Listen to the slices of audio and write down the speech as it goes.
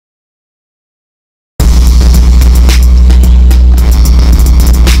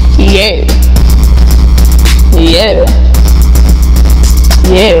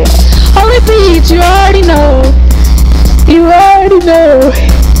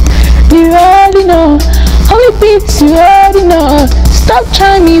You already know. Holley beats, you already know. Stop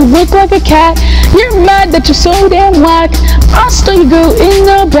trying me, look like a cat. You're mad that you're so damn whack. I stole your girl in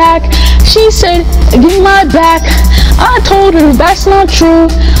the back. She said, give my back. I told her that's not true.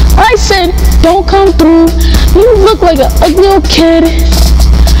 I said, don't come through. You look like an ugly little kid.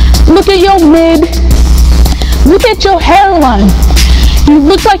 Look at your mid. Look at your hairline. You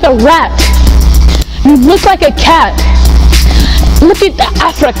look like a rat. You look like a cat. Look at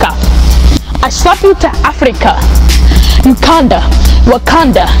Africa. I slap you to Africa. Uganda,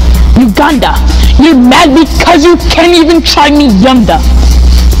 Wakanda, Uganda. You're mad because you can't even try me yonder.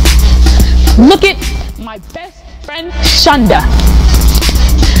 Look at my best friend Shunda.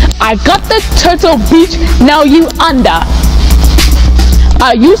 I got the Turtle Beach, now you under.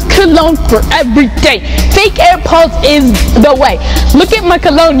 I use cologne for every day. Fake AirPods is the way. Look at my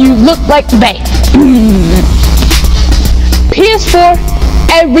cologne, you look like they. PS4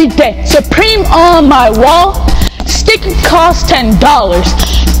 every day. Supreme on my wall. Sticker costs $10.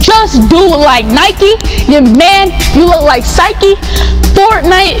 Just do it like Nike. Yeah, man, you look like Psyche.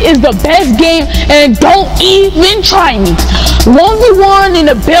 Fortnite is the best game, and don't even try me. 1v1 in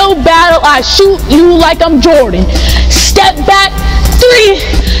a build battle, I shoot you like I'm Jordan. Step back, 3,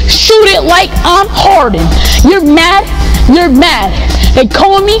 shoot it like I'm Harden. You're mad, you're mad. They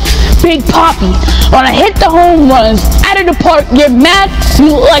call me Big Poppy. When I hit the home runs out of the park, you're mad,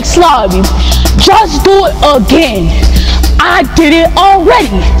 you look like Slobby. Just do it again. I did it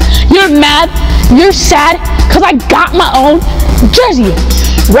already. You're mad, you're sad, cause I got my own jersey.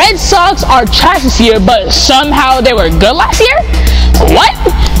 Red Sox are trash this year, but somehow they were good last year? What?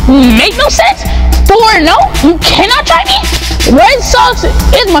 Make no sense? 4-0? You cannot try me? Red Sox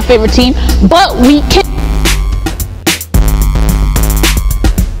is my favorite team, but we can